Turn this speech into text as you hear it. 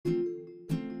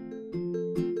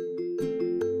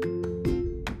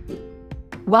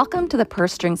Welcome to the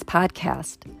Purse Strings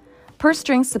podcast. Purse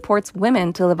Strings supports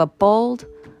women to live a bold,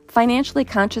 financially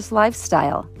conscious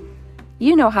lifestyle.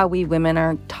 You know how we women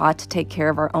are taught to take care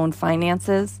of our own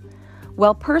finances?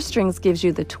 Well, Purse Strings gives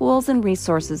you the tools and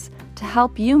resources to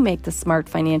help you make the smart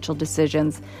financial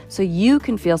decisions so you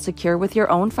can feel secure with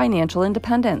your own financial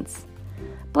independence.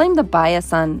 Blame the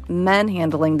bias on men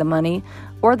handling the money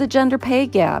or the gender pay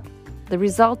gap. The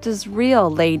result is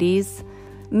real, ladies.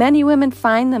 Many women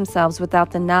find themselves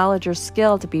without the knowledge or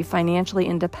skill to be financially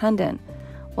independent.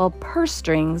 Well, Purse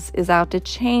Strings is out to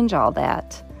change all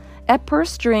that. At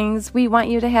Purse Strings, we want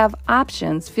you to have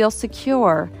options, feel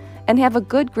secure, and have a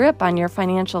good grip on your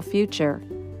financial future.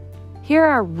 Here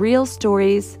are real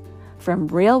stories from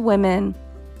real women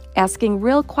asking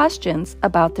real questions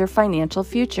about their financial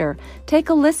future. Take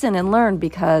a listen and learn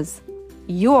because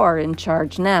you're in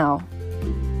charge now.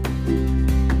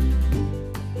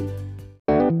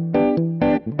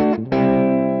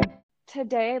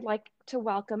 Today, I'd like to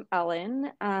welcome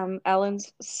Ellen.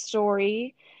 Ellen's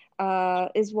story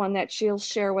is one that she'll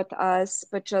share with us,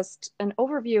 but just an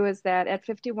overview is that at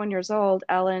 51 years old,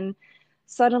 Ellen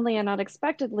suddenly and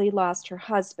unexpectedly lost her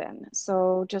husband.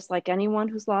 So just like anyone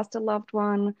who's lost a loved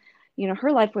one,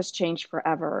 her life was changed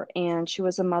forever. And she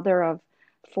was a mother of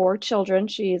 4 children.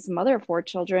 She's a mother of 4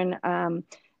 children,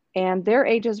 and their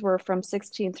ages were from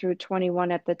 16 through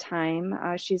 21 at the time.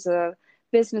 She's a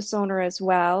business owner as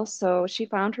well, so she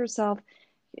found herself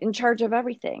in charge of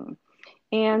everything.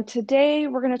 And today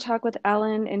we're going to talk with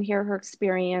Ellen and hear her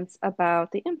experience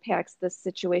about the impacts this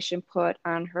situation put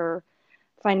on her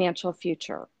financial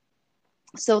future.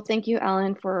 So thank you,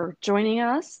 Ellen, for joining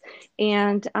us.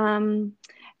 And Ellen,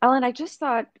 I just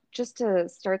thought, just to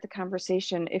start the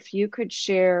conversation, if you could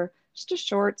share just a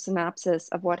short synopsis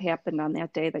of what happened on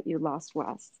that day that you lost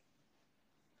Wes.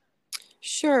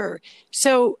 Sure.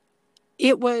 So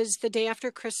it was the day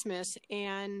after Christmas,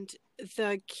 and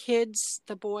the kids,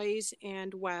 the boys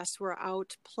and Wes, were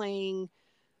out playing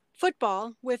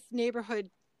football with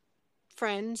neighborhood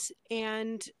friends,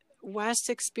 and Wes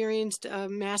experienced a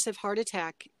massive heart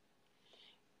attack.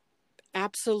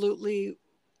 Absolutely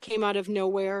came out of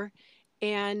nowhere,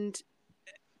 and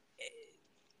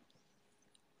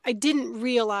I didn't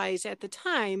realize at the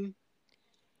time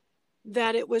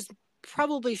that it was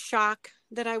probably shock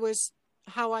that I was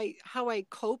how I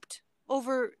coped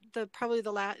over the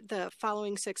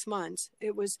following 6 months.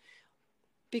 It was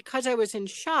because I was in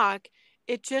shock.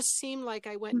 It just seemed like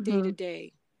I went day to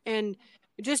day and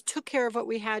just took care of what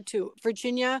we had to.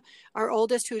 Virginia, our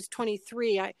oldest, who's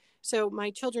 23. So my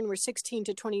children were 16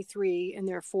 to 23, and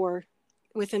they're 4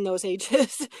 within those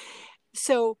ages.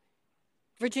 So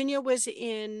Virginia was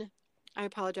in, I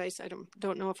apologize, I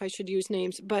don't know if I should use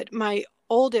names, but my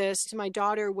oldest, my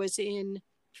daughter, was in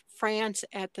France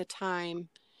at the time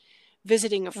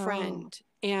visiting a friend.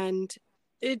 And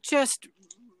it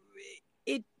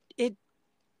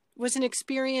was an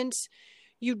experience.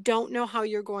 You don't know how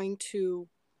you're going to,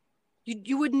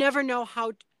 you would never know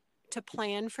how to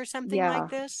plan for something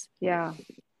like this. Yeah.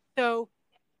 So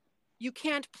you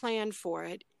can't plan for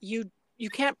it. You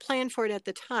can't plan for it at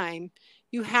the time.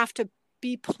 You have to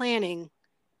be planning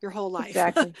your whole life.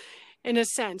 Exactly. In a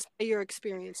sense, your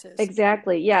experiences.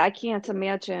 Exactly. Yeah, I can't even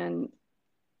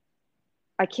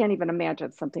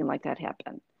imagine something like that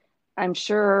happen. I'm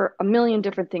sure a million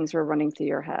different things were running through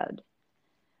your head.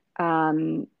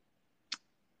 But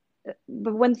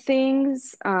when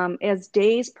things, as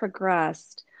days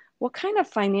progressed, what kind of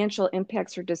financial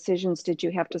impacts or decisions did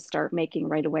you have to start making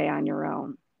right away on your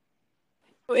own?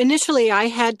 Initially, I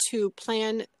had to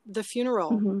plan the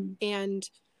funeral. And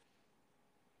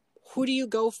who do you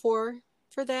go for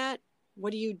that?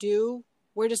 What do you do?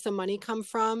 Where does the money come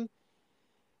from?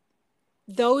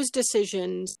 Those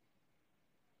decisions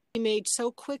we made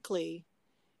so quickly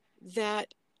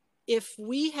that if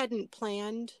we hadn't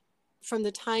planned from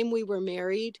the time we were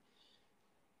married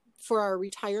for our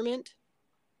retirement,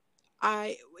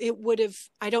 I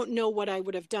don't know what I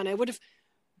would have done. I would have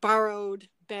borrowed,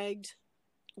 begged,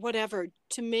 whatever,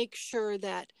 to make sure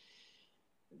that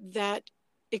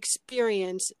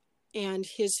experience and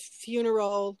his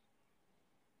funeral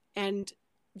and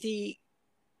the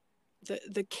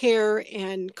care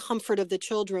and comfort of the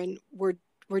children were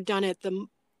done at the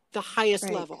highest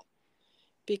level,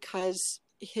 because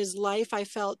his life, I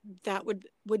felt that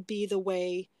would be the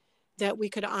way that we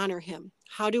could honor him.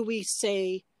 How do we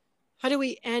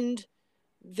end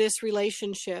this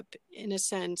relationship in a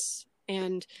sense?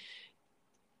 And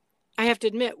I have to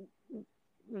admit,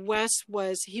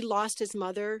 Wes he lost his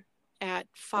mother at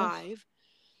 5,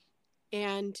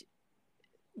 and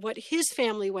what his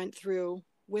family went through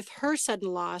with her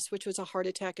sudden loss, which was a heart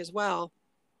attack as well,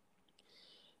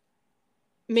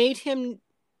 made him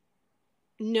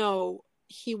know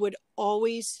he would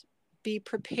always be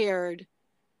prepared.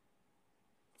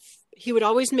 He would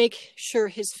always make sure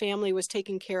his family was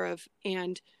taken care of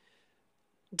and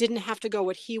didn't have to go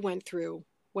what he went through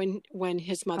when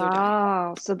his mother died.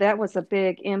 Oh, so that was a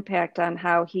big impact on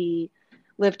how he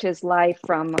lived his life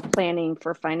from planning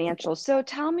for financial. So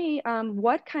tell me,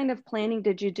 what kind of planning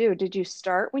did you do? Did you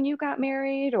start when you got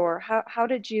married, or how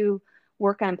did you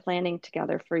work on planning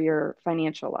together for your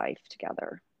financial life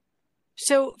together?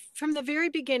 So from the very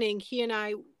beginning, he and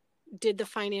I did the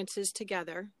finances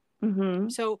together. Mm-hmm.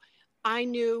 So I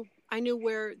knew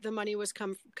where the money was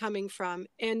coming from,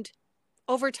 and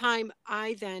over time,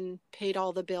 I then paid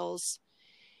all the bills,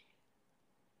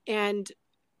 and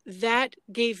that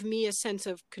gave me a sense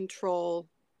of control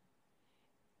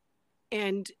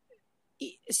and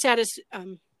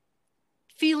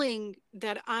feeling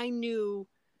that I knew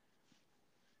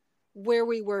where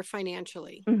we were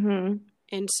financially. Mm-hmm.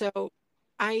 And so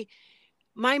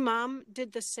my mom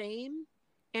did the same,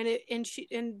 and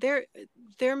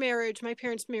their marriage, my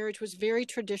parents' marriage, was very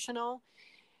traditional,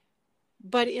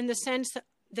 but in the sense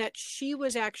that she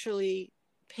was actually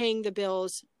paying the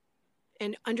bills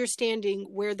and understanding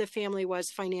where the family was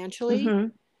financially Mm-hmm.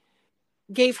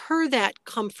 gave her that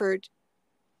comfort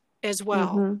as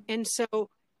well. Mm-hmm. And so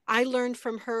I learned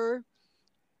from her.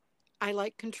 I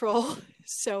like control,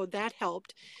 so that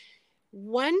helped.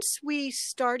 Once we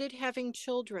started having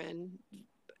children,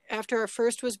 after our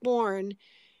first was born,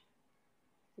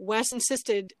 Wes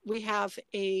insisted we have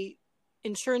a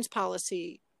insurance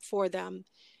policy for them.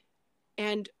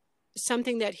 And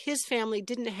something that his family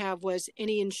didn't have was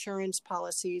any insurance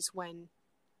policies when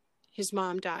his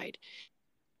mom died.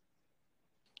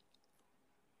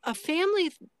 A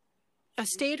family, a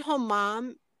stay-at-home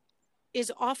mom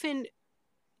is often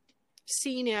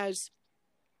seen as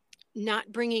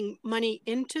not bringing money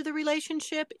into the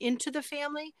relationship, into the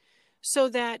family, so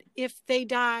that if they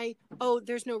die, oh,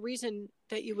 there's no reason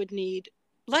that you would need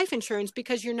life insurance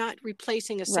because you're not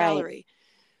replacing a Right. salary.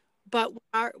 But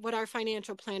what our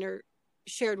financial planner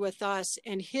shared with us,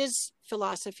 and his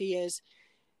philosophy is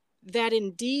that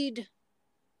indeed,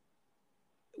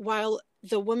 while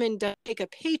the woman does take a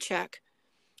paycheck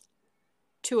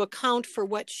to account for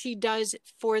what she does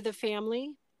for the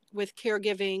family with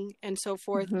caregiving and so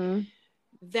forth, Mm-hmm.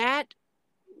 that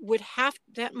would have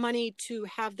that money to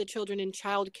have the children in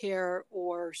childcare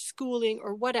or schooling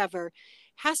or whatever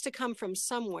has to come from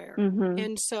somewhere. Mm-hmm.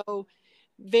 And so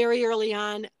very early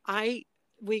on,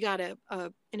 we got an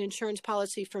insurance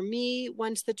policy for me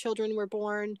once the children were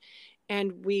born,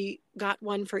 and we got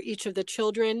one for each of the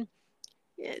children.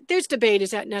 There's debate, is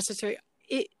that necessary?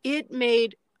 It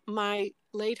made my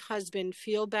late husband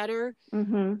feel better.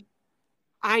 Mm-hmm.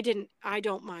 I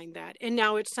don't mind that. And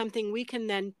now it's something we can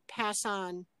then pass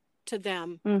on to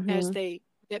them as Mm-hmm.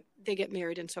 they get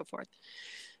married and so forth.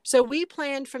 So we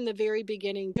planned from the very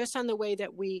beginning just on the way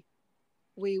that we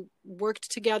worked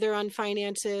together on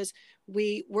finances.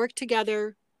 We worked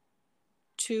together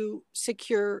to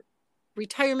secure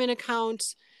retirement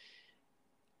accounts,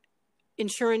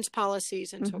 insurance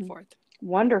policies, and so Mm-hmm. forth.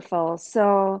 Wonderful.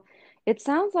 So it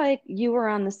sounds like you were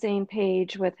on the same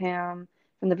page with him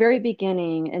from the very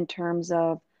beginning in terms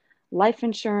of life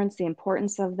insurance, the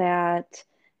importance of that,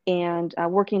 and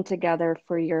working together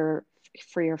for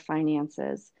your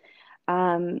finances.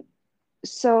 Um,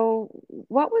 so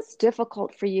what was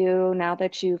difficult for you now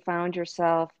that you found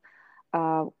yourself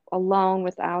alone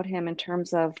without him in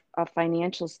terms of a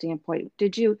financial standpoint?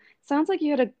 Sounds like you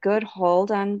had a good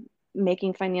hold on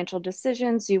making financial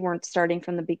decisions. You weren't starting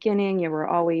from the beginning, you were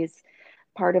always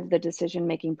part of the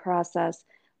decision-making process.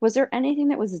 Was there anything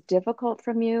that was difficult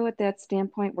from you at that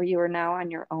standpoint where you are now on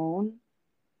your own?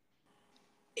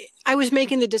 I was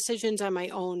making the decisions on my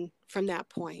own from that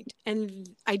point, and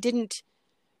I didn't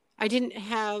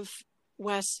have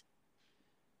Wes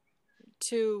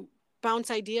to bounce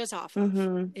ideas off of.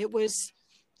 Mm-hmm. It was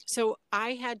so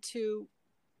I had to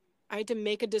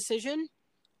make a decision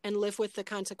and live with the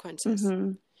consequences.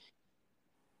 Mm-hmm.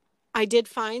 I did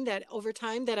find that over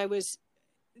time that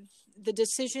the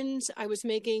decisions I was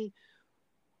making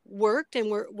worked and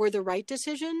were the right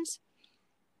decisions,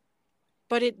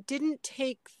 but it didn't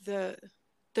take the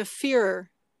fear.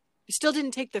 It still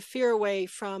didn't take the fear away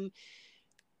from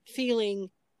feeling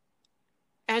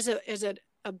as a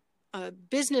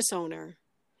business owner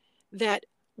that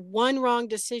one wrong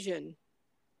decision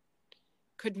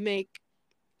could make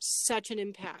such an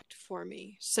impact for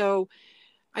me. So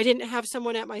I didn't have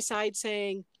someone at my side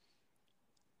saying,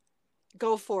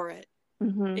 go for it.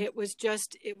 Mm-hmm. It was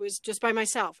just by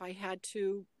myself. I had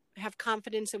to have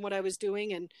confidence in what I was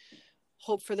doing and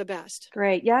hope for the best.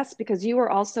 Great. Yes, because you were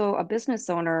also a business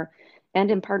owner and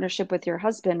in partnership with your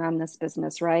husband on this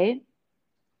business, right?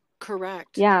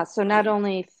 Correct. Yeah. So not Right.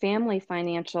 only family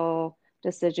financial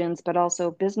decisions, but also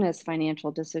business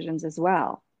financial decisions as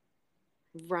well.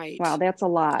 Wow, Right. that's a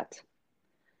lot.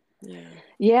 Yeah.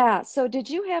 Yeah. So did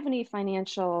you have any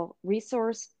financial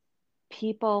resource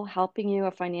people helping you,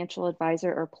 a financial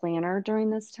advisor or planner during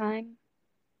this time?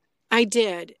 I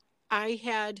did. I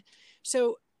had,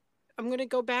 so I'm going to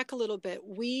go back a little bit.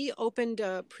 We opened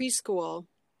a preschool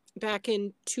back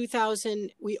in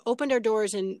 2000. We opened our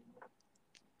doors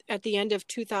at the end of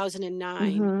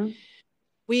 2009. Mm-hmm.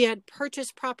 We had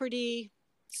purchased property,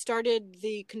 started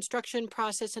the construction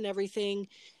process and everything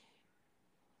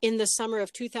in the summer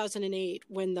of 2008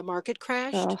 when the market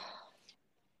crashed. Oh,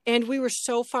 And we were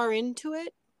so far into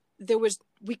it, there was,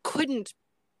 we couldn't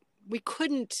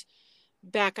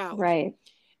back out. right.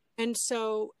 And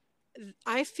so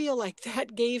I feel like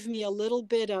that gave me a little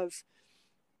bit of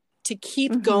to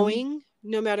keep Mm-hmm. going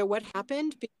no matter what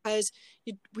happened, because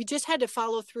we just had to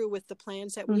follow through with the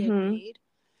plans that we had Mm-hmm. made.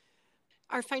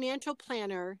 Our financial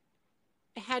planner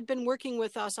had been working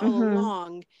with us all Mm-hmm.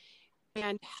 along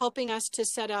and helping us to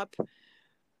set up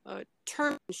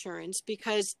term insurance,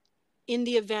 because in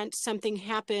the event something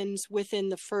happens within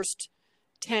the first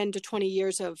 10 to 20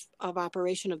 years of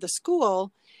operation of the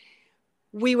school,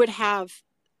 we would have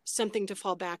something to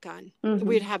fall back on.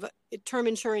 We'd Mm-hmm. have term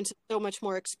insurance so much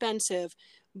more expensive,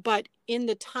 but in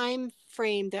the time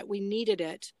frame that we needed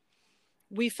it,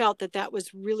 we felt that that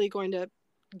was really going to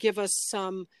give us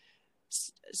some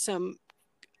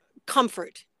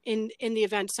comfort in the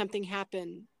event something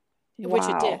happened, which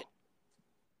it did. Wow.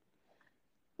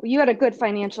 You had a good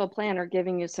financial planner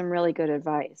giving you some really good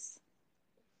advice.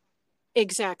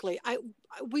 Exactly.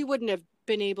 We wouldn't have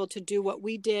been able to do what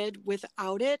we did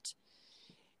without it.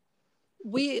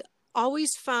 We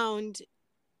always found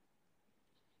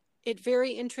it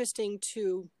very interesting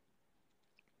to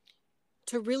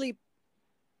really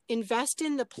invest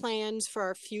in the plans for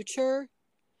our future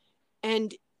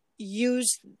and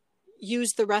use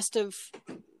use the rest of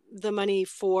the money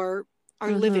for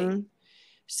our living. Mm-hmm.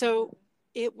 So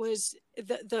it was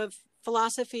the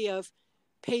philosophy of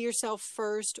pay yourself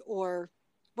first, or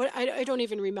what, I don't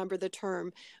even remember the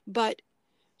term, but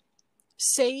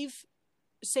save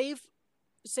save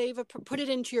put it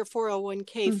into your 401k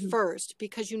Mm-hmm. first,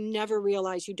 because you never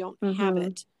realize you don't have Mm-hmm.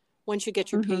 it once you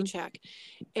get your Mm-hmm. paycheck.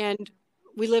 And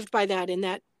we lived by that, and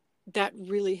that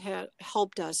really had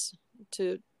helped us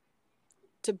to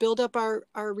build up our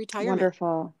retirement.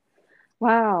 Wonderful.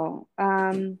 Wow.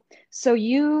 So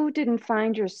you didn't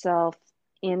find yourself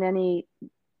in any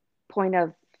point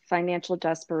of financial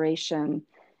desperation,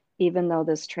 even though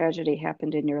this tragedy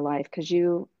happened in your life, because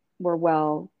you were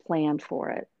well planned for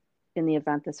it in the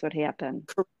event this would happen.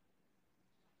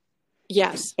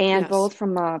 Yes, And yes. both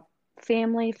from a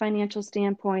family financial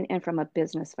standpoint and from a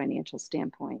business financial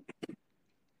standpoint. Wow.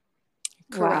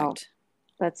 Correct.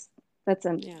 That's that's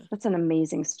an Yeah. that's an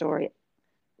amazing story.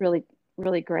 Really,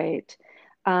 really great.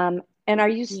 And are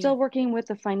you Yeah. still working with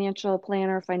a financial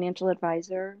planner, financial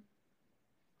advisor?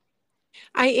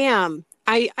 I am.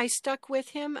 I stuck with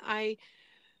him. I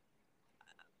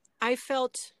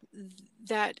felt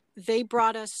that they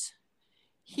brought us,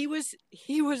 he was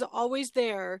always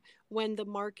there when the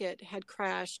market had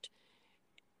crashed,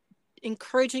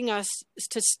 encouraging us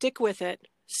to stick with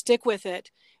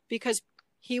it, because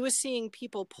he was seeing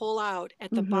people pull out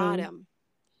at the Mm-hmm. bottom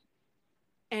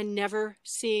and never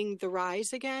seeing the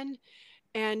rise again.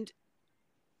 And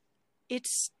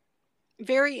it's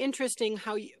very interesting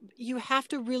how you have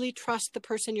to really trust the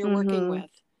person you're working Mm-hmm.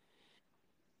 with,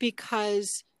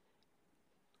 because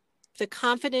the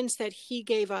confidence that he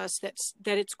gave us, that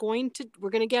we're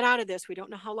going to get out of this. We don't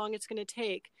know how long it's going to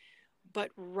take,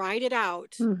 but write it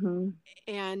out. Mm-hmm.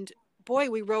 And boy,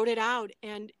 we wrote it out,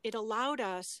 and it allowed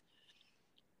us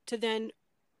to then,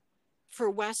 for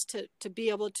Wes to be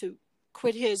able to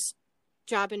quit his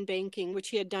job in banking, which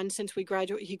he had done since he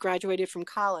graduated from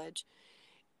college,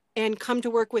 and come to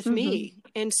work with Mm-hmm. me.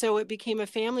 And so it became a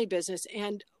family business,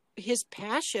 and his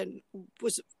passion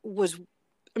was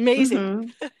amazing.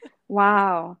 Mm-hmm.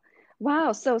 Wow.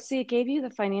 Wow. So see, it gave you the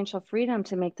financial freedom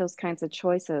to make those kinds of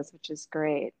choices, which is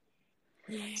great.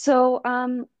 Yeah. So,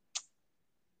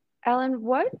 Ellen,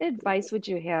 what advice would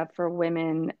you have for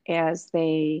women as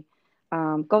they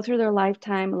go through their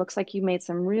lifetime? It looks like you made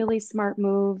some really smart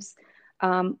moves.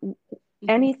 Um,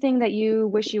 Anything that you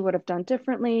wish you would have done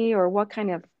differently, or what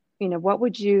kind of, what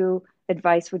would you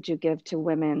advice would you give to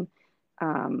women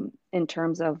in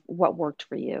terms of what worked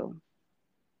for you?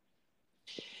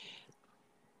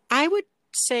 I would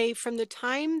say from the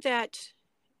time that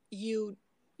you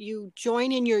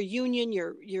join in your union,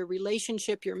 your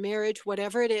relationship, your marriage,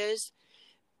 whatever it is,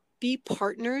 be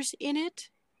partners in it,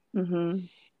 Mm-hmm.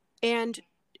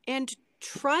 and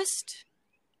trust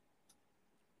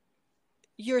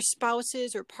your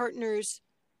spouse's or partner's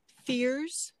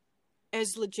fears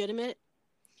as legitimate,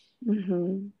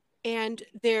 Mm-hmm. and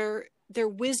their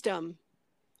wisdom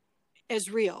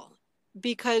as real,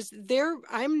 because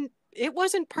it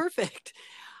wasn't perfect.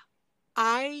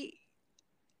 I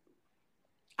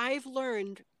I've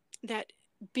learned that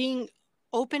being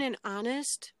open and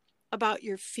honest about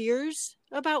your fears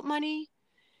about money,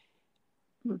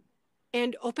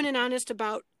 and open and honest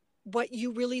about what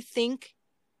you really think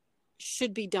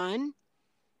should be done,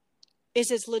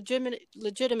 is as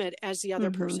legitimate as the other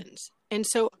Mm-hmm. person's. And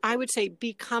so I would say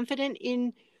be confident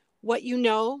in what you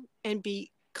know, and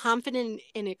be confident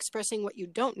in expressing what you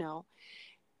don't know,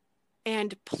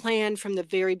 and plan from the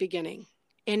very beginning.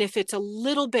 And if it's a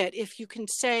little bit, if you can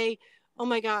say, oh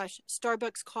my gosh,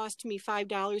 Starbucks cost me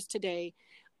 $5 today,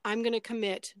 I'm going to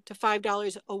commit to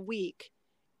 $5 a week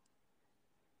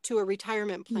to a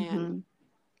retirement plan, Mm-hmm.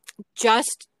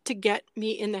 just to get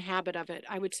me in the habit of it.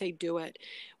 I would say do it.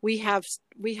 We have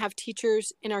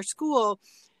teachers in our school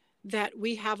that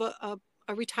we have a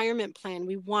retirement plan.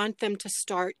 We want them to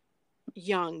start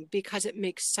young, because it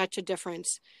makes such a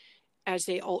difference as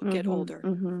they get Mm-hmm. older.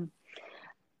 Mm-hmm.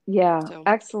 Yeah, So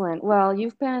excellent. Well,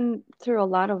 you've been through a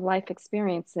lot of life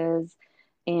experiences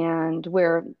and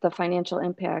where the financial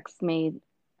impacts made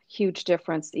huge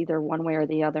difference either one way or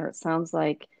the other. It sounds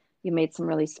like you made some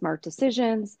really smart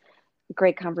decisions,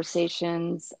 great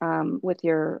conversations with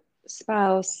your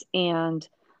spouse, and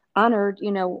honored,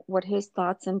 what his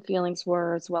thoughts and feelings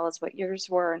were as well as what yours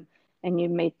were, and you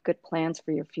made good plans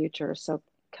for your future. So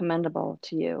commendable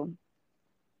to you.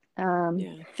 Um,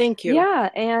 yeah, thank you. yeah,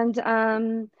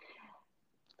 and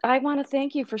I want to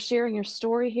thank you for sharing your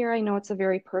story here. I know it's a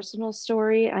very personal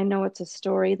story. I know it's a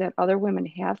story that other women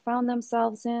have found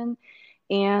themselves in.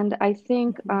 And I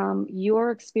think your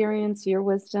experience, your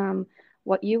wisdom,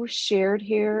 what you shared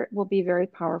here will be very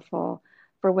powerful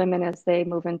for women as they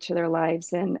move into their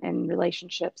lives and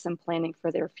relationships and planning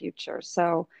for their future.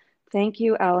 So thank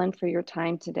you, Ellen, for your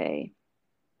time today.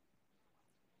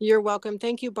 You're welcome.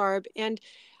 Thank you, Barb. And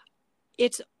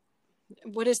it's,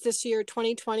 what is this year?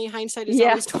 2020. Hindsight is Yeah,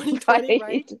 always 2020, right.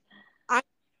 right? I,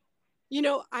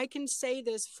 I can say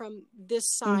this from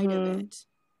this side of Mm-hmm. it.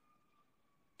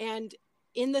 And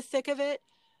in the thick of it,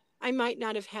 I might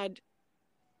not have had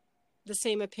the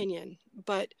same opinion,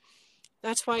 but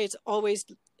that's why it's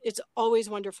always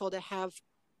wonderful to have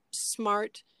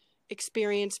smart,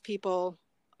 experienced people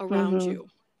around Mm-hmm. you.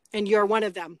 And you're one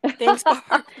of them. Thanks,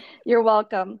 Barb. You're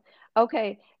welcome.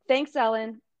 Okay. Thanks,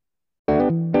 Ellen.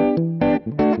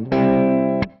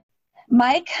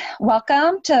 Mike,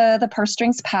 welcome to the Purse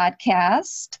Strings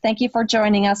podcast. Thank you for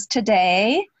joining us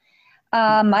today.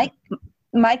 Mike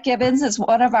Gibbons is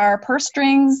one of our Purse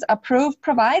Strings approved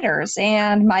providers,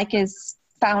 and Mike is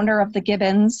founder of the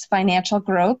Gibbons Financial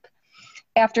Group.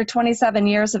 After 27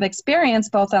 years of experience,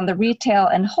 both on the retail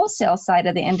and wholesale side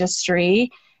of the industry,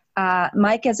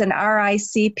 Mike is an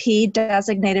RICP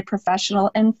designated professional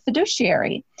and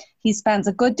fiduciary. He spends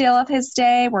a good deal of his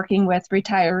day working with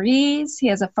retirees. He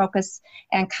has a focus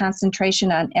and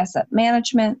concentration on asset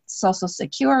management, Social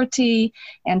Security,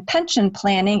 and pension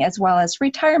planning, as well as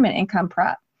retirement income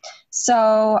prep.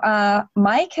 So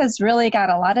Mike has really got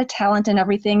a lot of talent in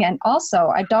everything. And also,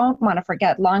 I don't want to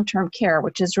forget long-term care,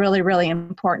 which is really, really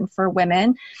important for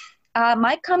women.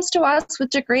 Mike comes to us with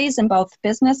degrees in both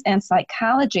business and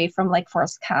psychology from Lake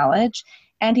Forest College,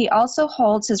 and he also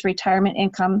holds his retirement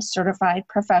income certified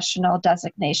professional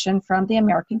designation from the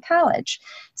American College.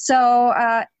 So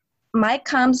Mike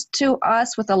comes to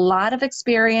us with a lot of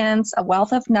experience, a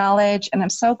wealth of knowledge, and I'm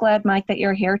so glad, Mike, that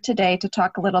you're here today to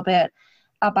talk a little bit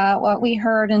about what we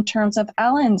heard in terms of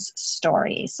Ellen's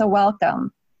story. So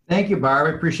welcome. Thank you, Barb.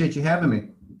 I appreciate you having me.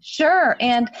 Sure.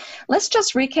 And let's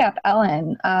just recap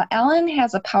Ellen. Ellen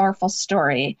has a powerful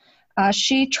story.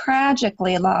 She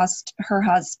tragically lost her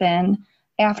husband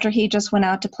after he just went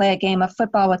out to play a game of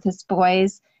football with his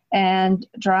boys and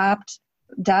dropped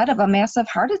dead of a massive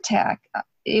heart attack.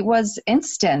 It was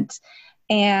instant.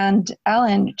 And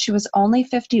Ellen, she was only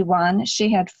 51.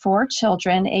 She had 4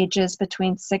 children, ages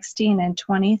between 16 and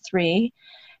 23.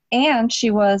 And she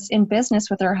was in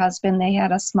business with her husband. They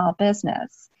had a small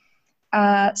business.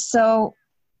 So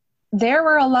there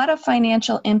were a lot of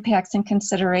financial impacts and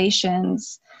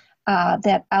considerations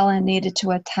that Ellen needed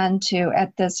to attend to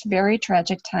at this very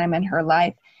tragic time in her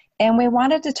life. And we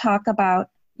wanted to talk about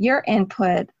your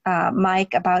input,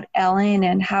 Mike, about Ellen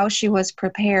and how she was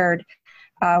prepared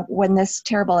when this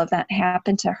terrible event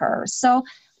happened to her. So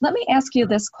let me ask you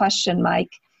this question,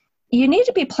 Mike. You need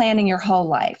to be planning your whole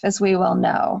life, as we well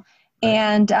know.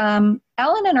 And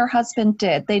Ellen and her husband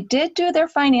did. They did do their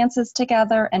finances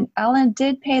together, and Ellen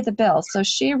did pay the bill. So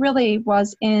she really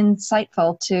was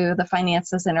insightful to the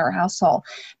finances in her household.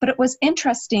 But it was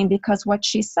interesting because what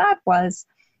she said was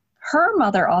her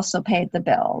mother also paid the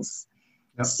bills.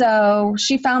 Yep. So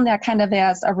she found that kind of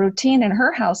as a routine in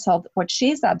her household, what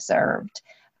she's observed.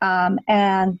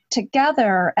 And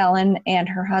together, Ellen and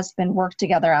her husband worked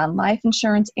together on life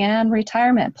insurance and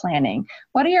retirement planning.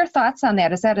 What are your thoughts on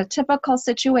that? Is that a typical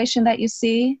situation that you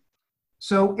see?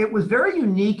 So it was very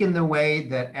unique in the way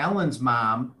that Ellen's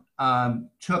mom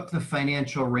took the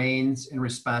financial reins and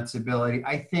responsibility.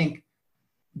 I think,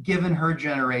 given her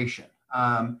generation,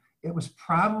 it was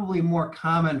probably more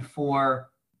common for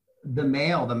the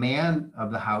man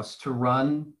of the house, to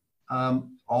run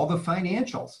all the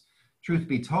financials. Truth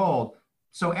be told.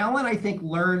 So Ellen, I think,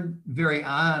 learned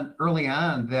early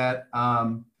on that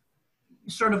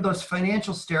sort of those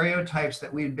financial stereotypes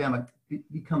that we'd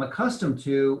become accustomed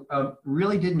to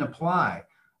really didn't apply.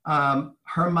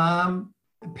 Her mom,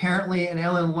 apparently, and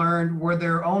Ellen learned, were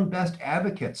their own best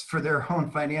advocates for their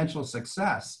own financial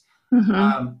success.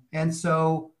 Mm-hmm. And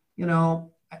so,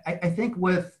 I think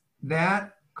with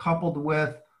that, coupled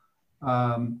with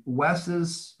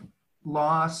Wes's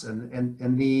loss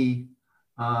and the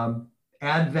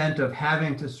advent of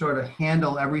having to sort of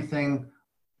handle everything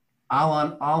all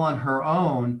on her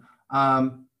own,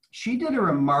 she did a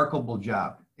remarkable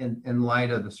job in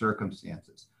light of the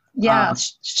circumstances. Yeah,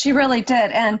 she really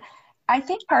did. And I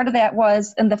think part of that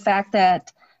was in the fact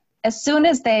that as soon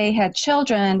as they had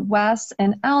children, Wes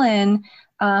and Ellen,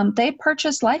 they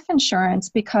purchased life insurance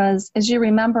because, as you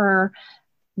remember,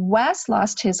 Wes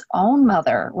lost his own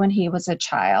mother when he was a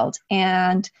child,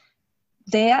 and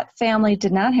that family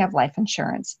did not have life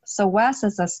insurance. So Wes,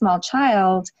 as a small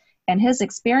child, and his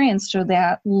experience through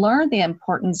that, learned the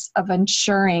importance of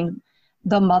insuring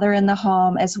the mother in the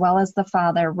home as well as the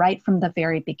father right from the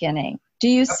very beginning. Do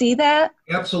you see that?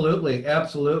 Absolutely.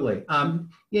 And,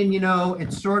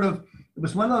 it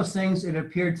was one of those things, it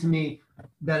appeared to me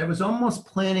that it was almost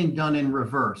planning done in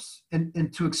reverse.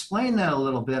 And to explain that a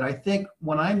little bit, I think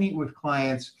when I meet with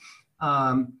clients,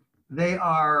 they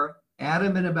are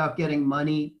adamant about getting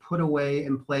money put away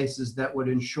in places that would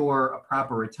ensure a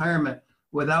proper retirement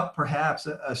without perhaps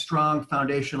a strong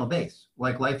foundational base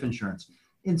like life insurance.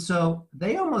 And so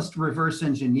they almost reverse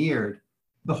engineered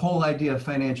the whole idea of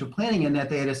financial planning, in that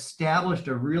they had established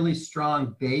a really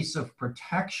strong base of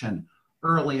protection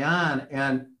early on,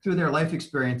 and through their life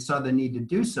experience saw the need to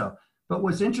do so. But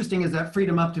what's interesting is that freed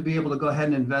them up to be able to go ahead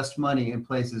and invest money in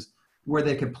places where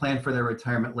they could plan for their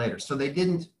retirement later. So they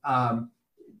didn't,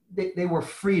 they were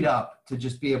freed up to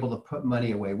just be able to put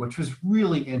money away, which was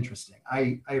really interesting.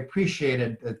 I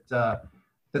appreciated that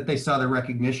they saw the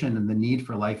recognition and the need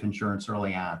for life insurance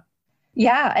early on.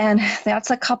 Yeah, and that's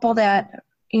a couple that,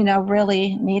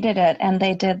 really needed it, and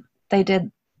they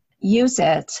did use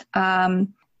it.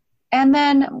 And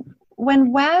then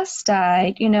when Wes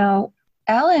died,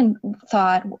 Ellen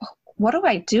thought, what do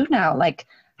I do now? Like,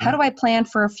 how do I plan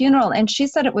for a funeral? And she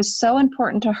said it was so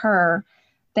important to her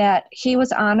that he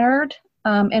was honored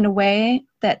in a way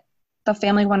that the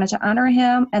family wanted to honor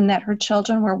him, and that her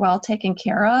children were well taken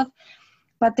care of.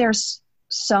 But there's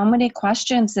so many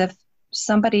questions if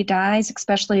somebody dies,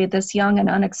 especially this young and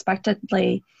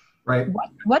unexpectedly. Right.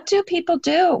 What do people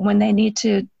do when they need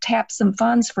to tap some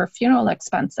funds for funeral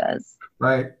expenses?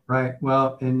 Right.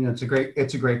 Well, and it's a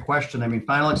great question. I mean,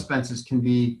 final expenses can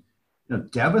be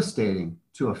devastating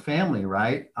to a family,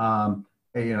 right?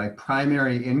 A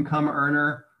primary income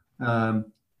earner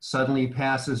suddenly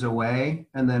passes away,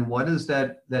 and then what is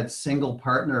that single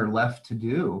partner left to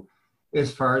do as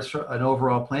far as an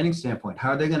overall planning standpoint?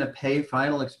 How are they going to pay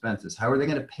final expenses? How are they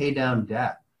going to pay down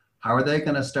debt? How are they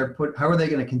going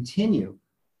to continue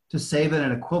to save at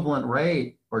an equivalent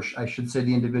rate, or I should say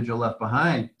the individual left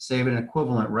behind, save at an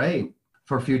equivalent rate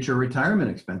for future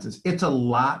retirement expenses? It's a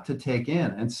lot to take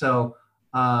in. And so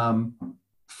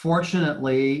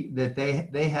fortunately that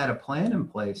they had a plan in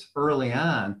place early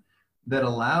on that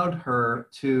allowed her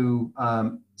to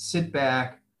sit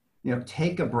back,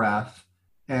 take a breath,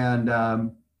 and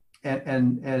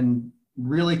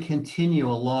really continue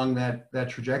along that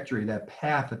trajectory, that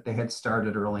path that they had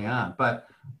started early on. But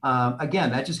again,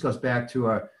 that just goes back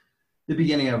to the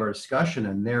beginning of our discussion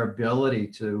and their ability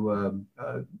to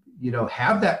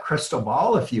have that crystal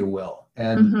ball, if you will,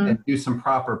 and do some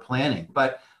proper planning.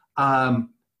 But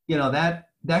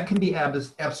that can be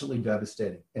absolutely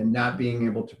devastating, and not being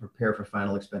able to prepare for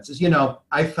final expenses.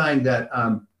 I find that,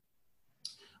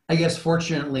 I guess,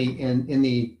 fortunately, in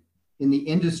the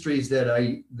industries that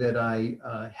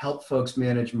I help folks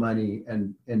manage money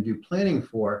and do planning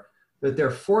for, that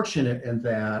they're fortunate in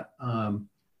that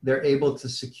they're able to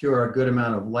secure a good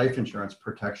amount of life insurance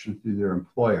protection through their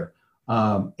employer,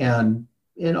 and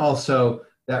also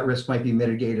that risk might be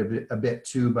mitigated a bit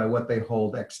too by what they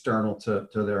hold external to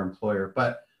their employer.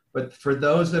 But for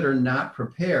those that are not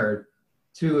prepared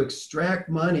to extract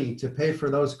money to pay for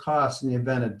those costs in the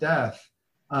event of death,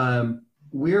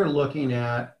 we're looking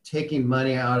at taking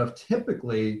money out of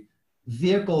typically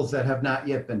vehicles that have not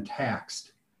yet been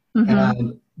taxed. Mm-hmm.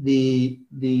 And the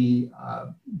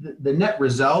net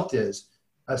result is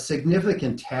a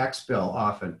significant tax bill,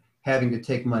 often having to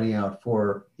take money out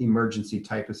for emergency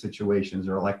type of situations,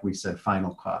 or, like we said,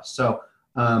 final costs. So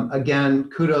again,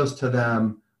 kudos to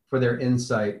them for their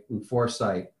insight and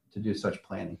foresight to do such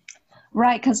planning.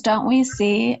 Right, because don't we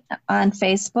see on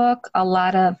Facebook a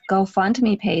lot of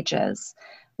GoFundMe pages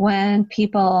when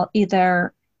people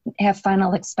either have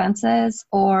final expenses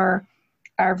or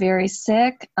are very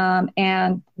sick,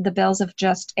 and the bills have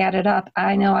just added up.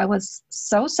 I know I was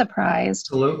so surprised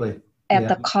Absolutely. at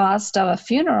the cost of a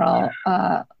funeral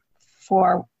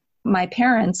for my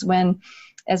parents when,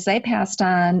 as they passed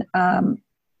on,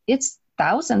 it's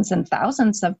thousands and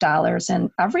thousands of dollars,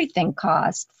 and everything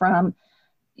cost from,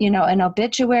 an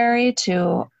obituary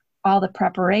to all the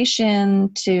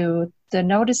preparation to the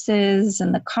notices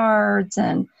and the cards,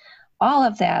 and all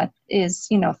of that is,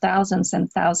 thousands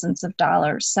and thousands of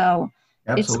dollars. So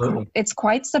absolutely, it's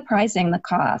quite surprising, the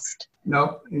cost.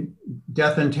 No,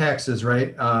 death and taxes,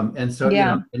 right? And so,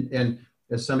 yeah. And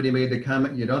as somebody made the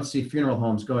comment, you don't see funeral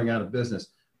homes going out of business.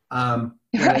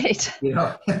 Right.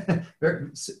 Very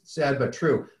sad but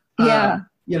true. Yeah.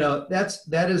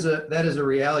 That is a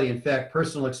reality. In fact,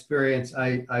 personal experience.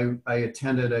 I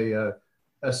attended a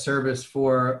service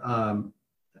for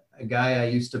a guy I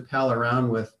used to pal around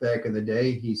with back in the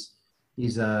day. He's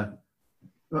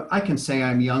I can say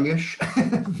I'm youngish,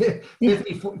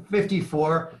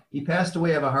 54. He passed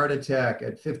away of a heart attack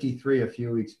at 53 a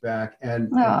few weeks back. And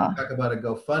talk about a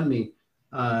GoFundMe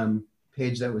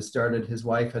page that was started. His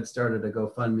wife had started a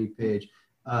GoFundMe page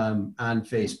on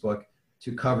Facebook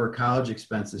to cover college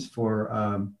expenses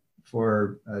for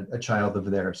a child of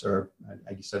theirs, or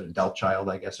I guess an adult child,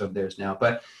 I guess, of theirs now.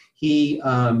 But he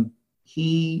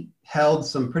held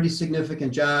some pretty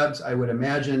significant jobs. I would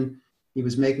imagine he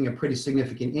was making a pretty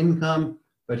significant income.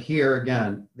 But here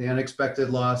again, the unexpected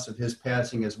loss of his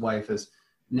passing, his wife is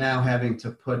now having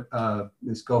to put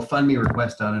this GoFundMe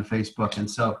request out on Facebook. And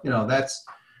so,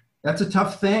 that's a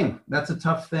tough thing.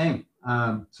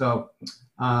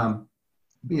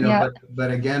 Yeah.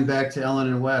 But again, back to Ellen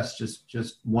and Wes,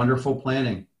 just wonderful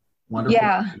planning. Wonderful.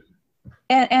 Yeah.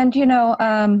 And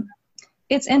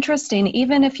it's interesting,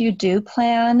 even if you do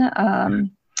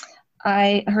plan,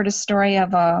 I heard a story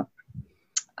of a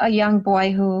young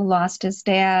boy who lost his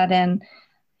dad, and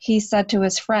he said to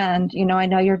his friend, I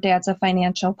know your dad's a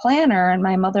financial planner, and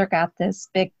my mother got this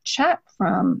big check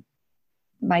from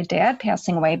my dad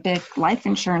passing away, big life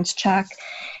insurance check.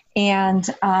 And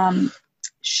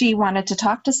she wanted to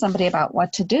talk to somebody about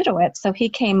what to do to it. So he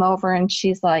came over, and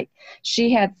she's like,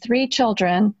 she had 3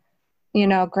 children,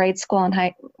 grade school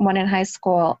and one in high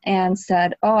school, and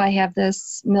said, oh, I have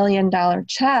this $1 million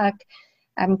check.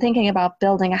 I'm thinking about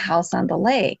building a house on the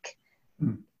lake.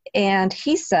 And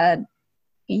he said,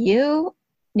 you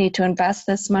need to invest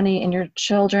this money in your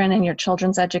children and your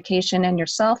children's education and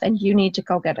yourself, and you need to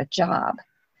go get a job.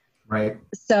 Right.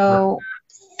 So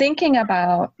thinking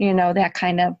about, that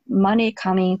kind of money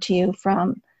coming to you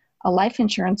from a life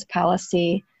insurance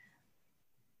policy,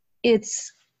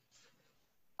 it's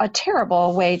a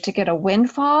terrible way to get a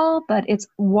windfall, but it's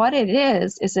what it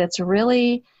is it's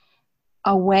really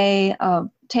a way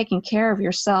of taking care of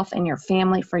yourself and your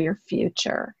family for your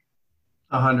future.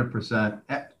 100%.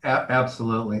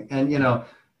 Absolutely. And,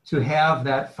 to have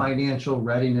that financial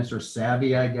readiness or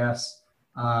savvy, I guess,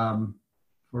 for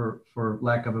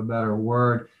lack of a better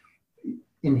word,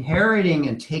 inheriting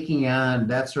and taking on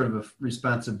that sort of a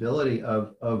responsibility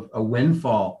of a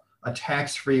windfall, a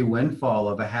tax-free windfall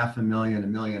of $500,000, $1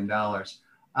 million.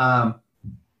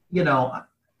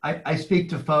 I speak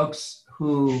to folks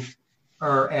who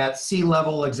are at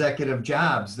C-level executive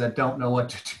jobs that don't know what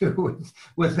to do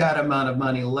with that amount of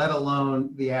money, let alone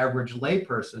the average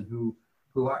layperson who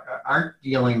aren't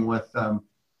dealing with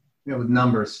with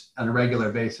numbers on a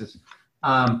regular basis.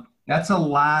 That's a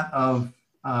lot of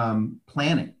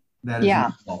planning that is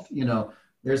involved.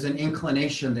 There's an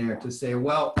inclination there to say,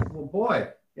 well, boy,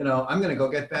 I'm going to go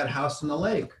get that house on the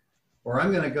lake, or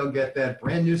I'm going to go get that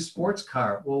brand new sports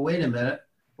car. Well, wait a minute.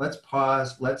 Let's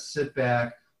pause. Let's sit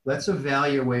back. Let's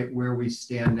evaluate where we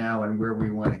stand now and where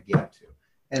we want to get to.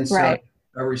 And so Right.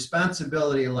 a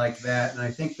responsibility like that, and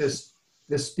I think this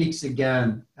speaks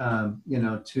again,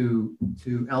 to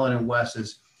Ellen and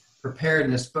Wes's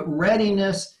preparedness, but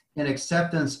readiness and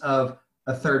acceptance of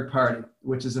a third party,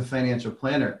 which is a financial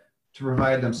planner, to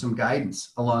provide them some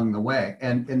guidance along the way,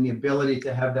 and the ability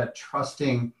to have that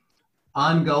trusting,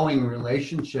 ongoing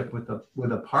relationship with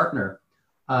a partner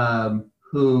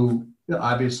who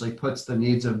obviously puts the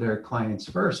needs of their clients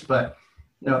first, but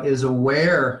is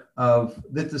aware of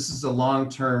that this is a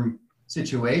long-term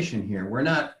situation here. We're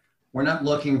not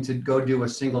looking to go do a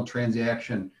single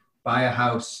transaction, buy a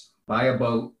house, buy a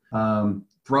boat,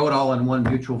 throw it all in one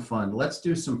mutual fund. Let's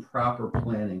do some proper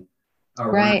planning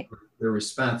around Right. the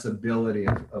responsibility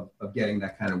of getting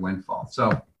that kind of windfall.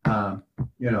 So,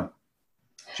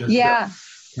 just Yeah.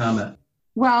 comment.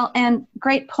 Well, and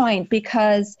great point,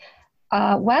 because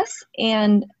Wes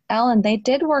and Ellen, they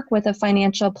did work with a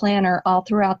financial planner all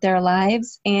throughout their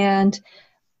lives. And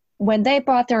when they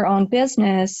bought their own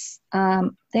business,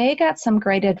 they got some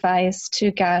great advice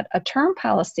to get a term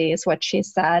policy, is what she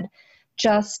said,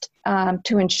 just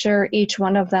to ensure each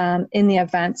one of them in the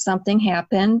event something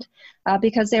happened,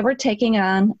 because they were taking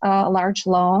on a large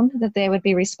loan that they would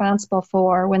be responsible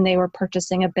for when they were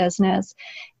purchasing a business.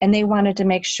 And they wanted to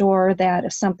make sure that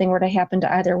if something were to happen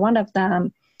to either one of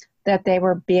them, that they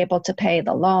would be able to pay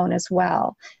the loan as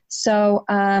well. So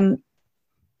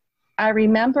I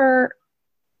remember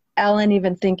Ellen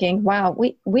even thinking, wow,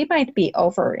 we might be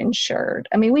overinsured.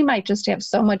 I mean, we might just have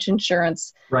so much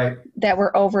insurance Right. that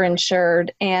we're overinsured.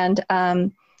 And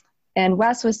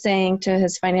Wes was saying to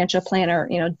his financial planner,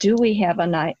 do we have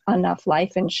enough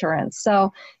life insurance?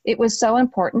 So it was so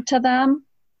important to them.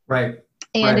 Right.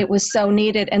 And Right. it was so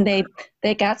needed. And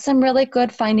they got some really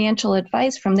good financial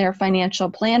advice from their financial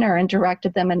planner and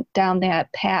directed them down that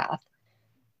path.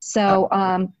 So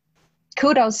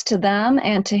kudos to them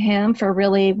and to him for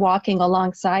really walking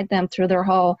alongside them through their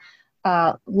whole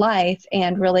life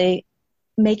and really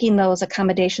making those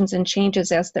accommodations and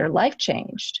changes as their life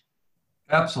changed.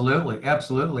 Absolutely.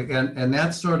 Absolutely. And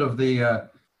that's sort of the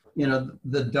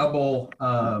double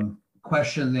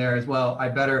question there as well. I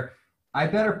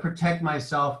better protect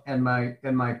myself and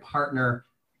my partner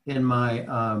in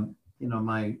my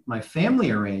my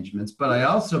family arrangements, but I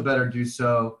also better do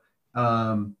so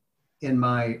in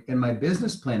my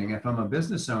business planning if I'm a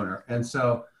business owner. And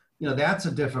so that's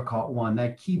a difficult one.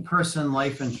 That key person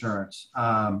life insurance.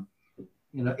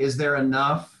 Is there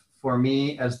enough for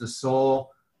me as the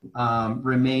sole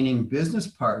remaining business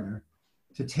partner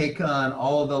to take on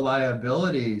all of the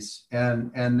liabilities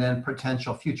and then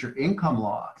potential future income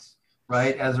loss,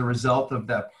 right, as a result of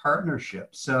that partnership?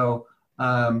 So,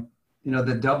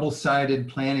 the double-sided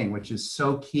planning, which is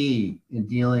so key in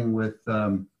dealing with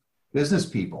business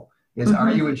people, is Mm-hmm.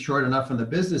 Are you insured enough on the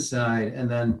business side,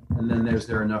 and then is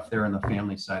there enough there on the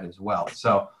family side as well?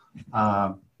 So,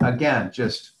 again,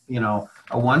 just a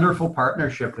wonderful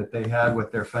partnership that they had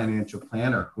with their financial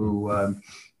planner, who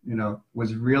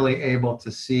was really able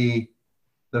to see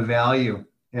the value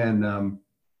in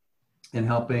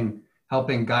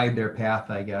helping guide their path,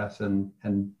 I guess,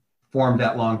 and form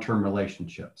that long-term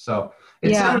relationship. So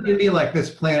it sounded to me like this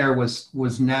planner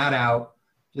was not out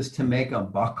just to make a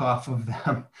buck off of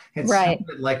them. It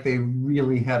sounded like they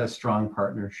really had a strong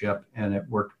partnership, and it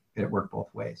worked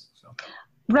both ways. So.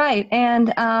 Right.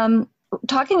 And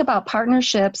talking about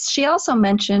partnerships, she also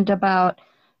mentioned about,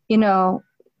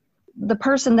 the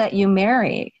person that you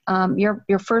marry,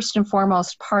 your first and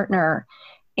foremost partner,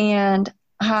 and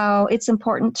how it's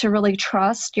important to really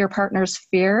trust your partner's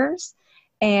fears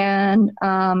and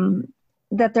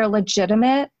that they're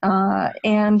legitimate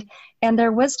and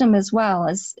their wisdom as well.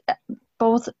 As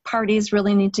both parties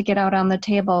really need to get out on the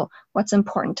table what's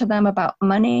important to them about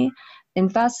money,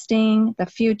 investing, the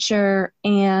future,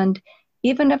 and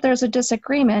even if there's a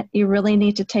disagreement, you really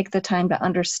need to take the time to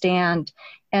understand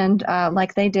and,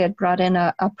 like they did, brought in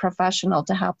a professional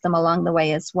to help them along the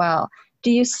way as well.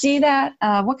 Do you see that?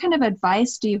 What kind of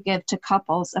advice do you give to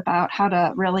couples about how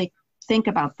to really think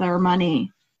about their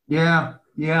money? Yeah.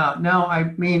 No,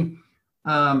 I mean,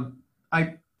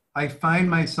 I find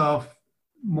myself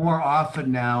more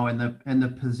often now in the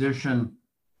position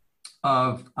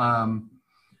of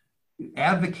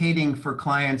advocating for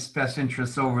clients' best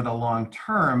interests over the long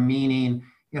term. Meaning,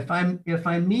 if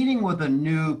I'm meeting with a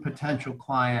new potential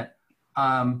client,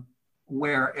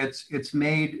 where it's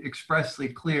made expressly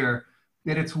clear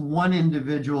that it's one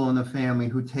individual in the family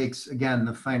who takes, again,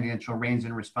 the financial reins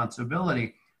and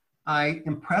responsibility, I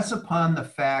impress upon the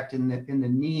fact and the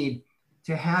need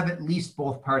to have at least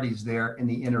both parties there in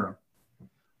the interim,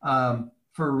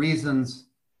 for reasons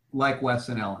like Wes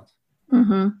and Ellen's.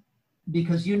 Mm-hmm.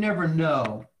 Because you never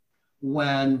know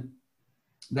when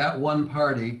that one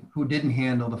party who didn't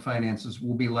handle the finances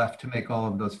will be left to make all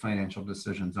of those financial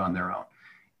decisions on their own.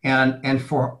 And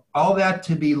for all that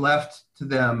to be left to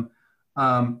them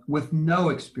with no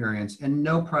experience and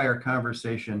no prior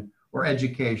conversation or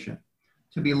education,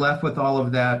 to be left with all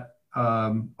of that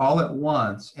all at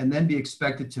once and then be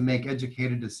expected to make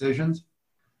educated decisions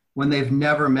when they've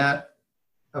never met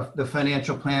the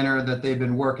financial planner that they've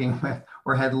been working with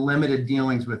or had limited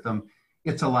dealings with them,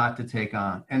 it's a lot to take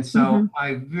on. And so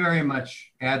I very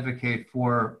much advocate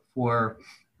for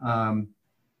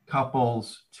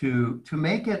couples to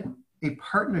make it a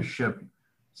partnership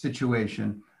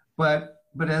situation, but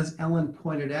as Ellen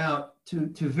pointed out, to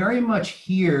very much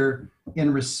hear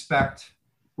and respect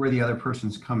where the other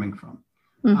person's coming from.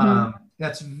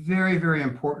 That's very, very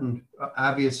important,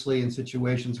 obviously, in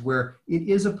situations where it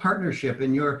is a partnership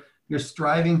and you're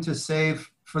striving to save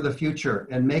for the future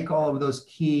and make all of those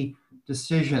key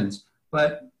decisions.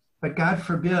 But God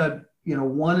forbid,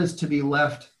 one is to be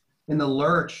left in the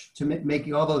lurch to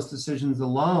making all those decisions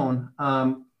alone.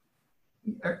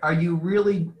 Are you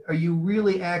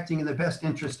really acting in the best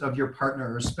interest of your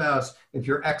partner or spouse if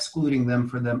you're excluding them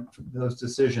for those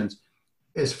decisions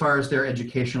as far as their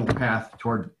educational path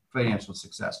toward financial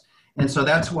success? And so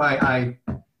that's why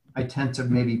I tend to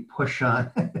maybe push on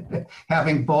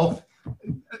having both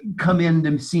come in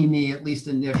to see me, at least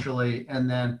initially, and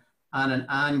then on an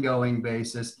ongoing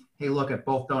basis, hey, look,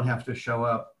 both don't have to show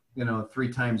up, 3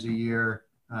 times a year,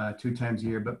 2 times a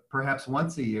year, but perhaps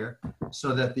once a year,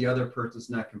 so that the other person's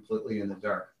not completely in the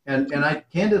dark. And I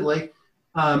candidly,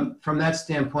 from that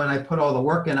standpoint, I put all the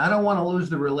work in. I don't want to lose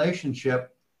the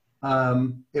relationship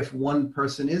if one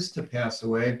person is to pass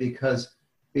away because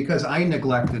I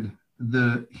neglected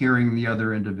hearing the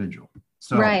other individual.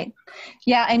 So. Right.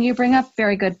 Yeah. And you bring up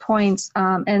very good points.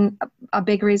 And a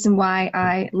big reason why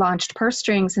I launched Purse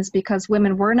Strings is because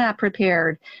women were not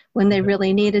prepared when they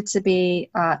really needed to be,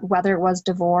 whether it was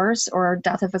divorce or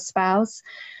death of a spouse.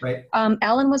 Right.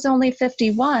 Ellen was only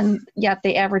 51, yet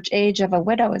the average age of a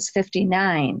widow is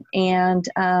 59. And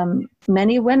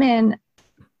many women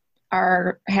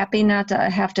are happy not to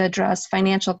have to address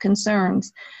financial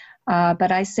concerns.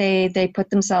 But I say they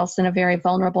put themselves in a very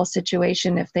vulnerable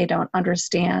situation if they don't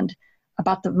understand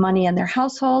about the money in their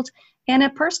household. And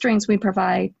at Purse Strings, we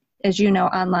provide, as you know,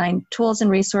 online tools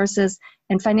and resources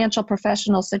and financial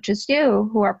professionals such as you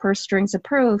who are Purse Strings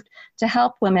approved to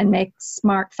help women make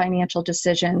smart financial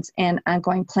decisions and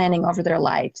ongoing planning over their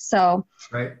life. So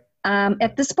right.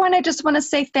 At this point, I just want to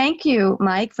say thank you,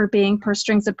 Mike, for being Purse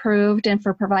Strings approved and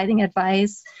for providing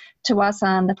advice to us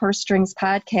on the Purse Strings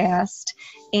podcast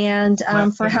and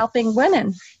for helping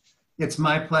women. It's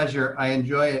my pleasure. I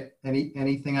enjoy it.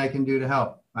 Anything I can do to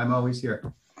help, I'm always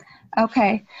here.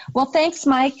 Okay. Well, thanks,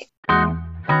 Mike.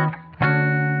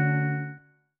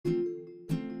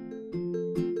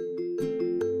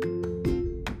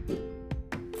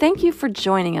 Thank you for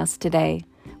joining us today.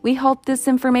 We hope this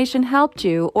information helped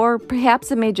you, or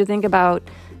perhaps it made you think about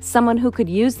someone who could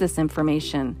use this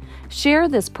information. Share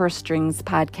this Purse Strings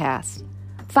podcast.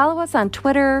 Follow us on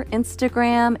Twitter,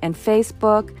 Instagram, and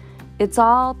Facebook. It's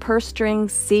all Purse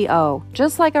Strings CO,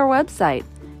 just like our website.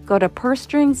 Go to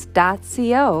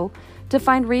pursestrings.co to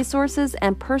find resources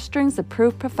and Purse Strings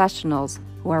approved professionals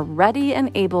who are ready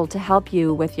and able to help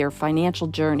you with your financial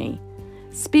journey.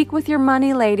 Speak with your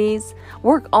money, ladies.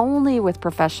 Work only with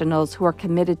professionals who are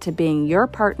committed to being your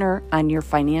partner on your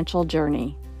financial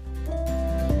journey.